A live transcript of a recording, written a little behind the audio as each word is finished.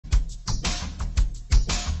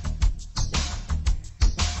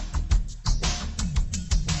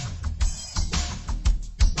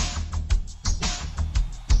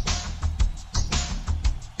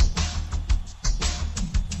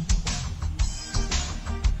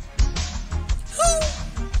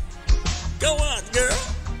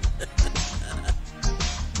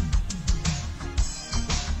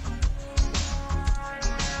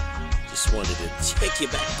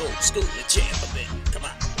school the jam a bit. Come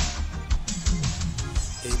on.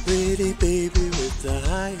 Hey, pretty baby with the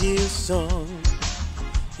high heel song,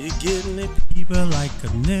 you give me people like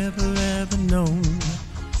I've never ever known.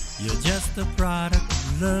 You're just a product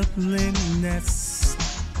of loveliness.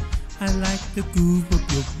 I like the groove of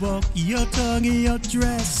your walk, your tongue, and your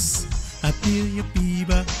dress. I feel your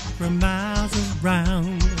fever from miles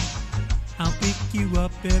around. I'll pick you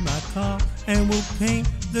up in my car and we'll paint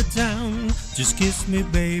the town. Just kiss me,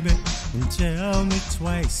 baby, and tell me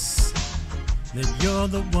twice that you're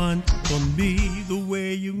the one for me, the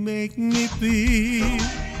way you make me feel.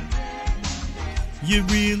 You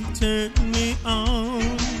really turn me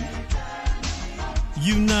on.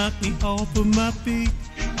 You knock me off of my feet.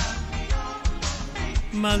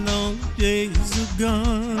 My long days are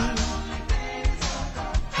gone.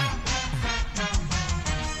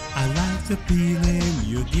 I like the feeling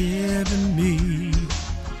you're giving me.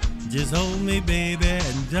 Just hold me, baby,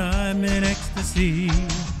 and I'm in ecstasy.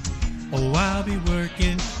 Oh, I'll be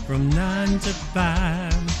working from 9 to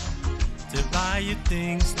 5 to buy you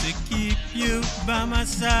things to keep you by my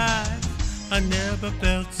side. I never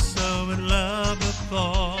felt so in love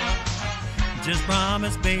before. Just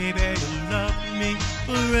promise, baby, you'll love me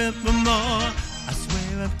forevermore. I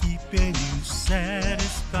swear I'm keeping you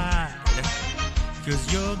satisfied, 'cause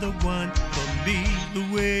you're the one for me, the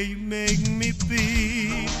way you make me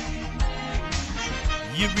feel.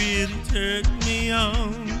 You really turn me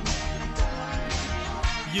on.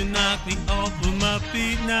 You knock me off of my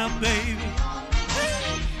feet now, baby.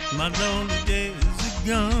 My lonely days are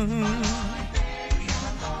gone.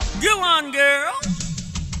 Go on, girl.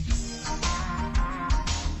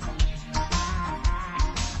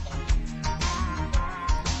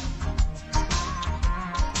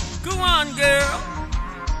 Go on, girl.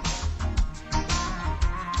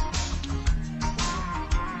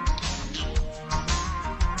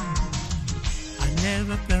 I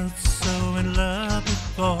never felt so in love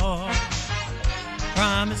before.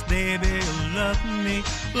 Promise, baby, you'll love me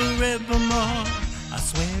forevermore. I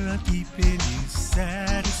swear I'm keeping you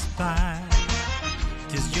satisfied,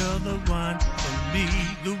 'cause you're the one for me,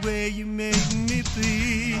 the way you make me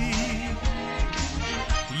feel.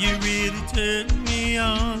 You really turn me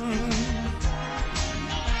on.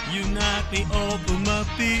 You knock me off of my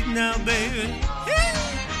feet now, baby.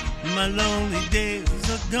 My lonely days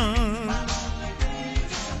are gone.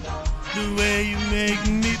 The way you make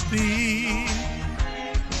me feel.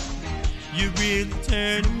 You really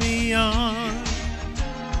turn me on.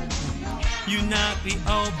 You knock me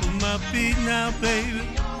off of my feet now, baby.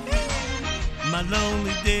 My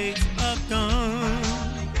lonely days are gone.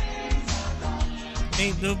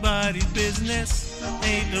 Ain't nobody's business.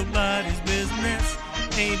 Ain't nobody's business.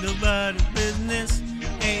 Ain't nobody's business.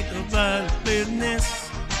 Ain't nobody's business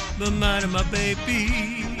but mine and my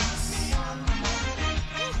babies.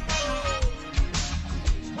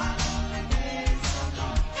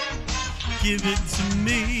 Give it to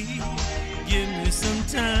me. Give me some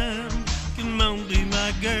time. Come on, be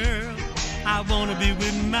my girl. I wanna be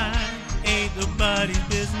with mine. Ain't nobody's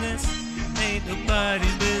business. Ain't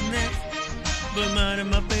nobody's business but mine and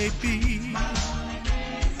my baby.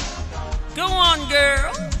 Go on,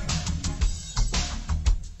 girl.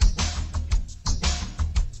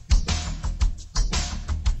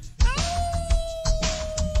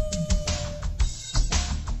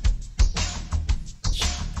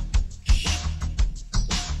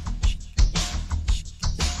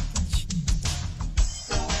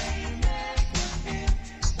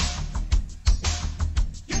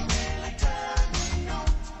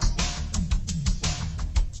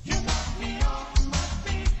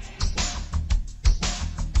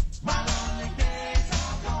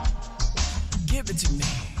 Give it to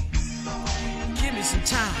me. Give me some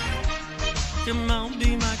time. Come on,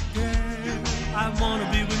 be my girl. I wanna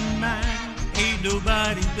be with mine. Ain't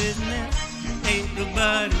nobody's business. Ain't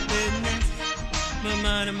nobody's business but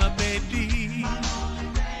mine and my baby.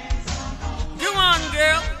 Go on,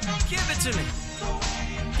 girl. Give it to me.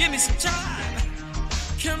 Give me some time.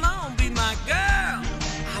 Come on, be my girl.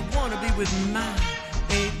 I wanna be with mine.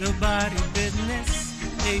 Ain't nobody's business.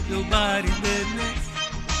 Ain't nobody's business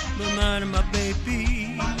but mine and my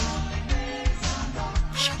baby.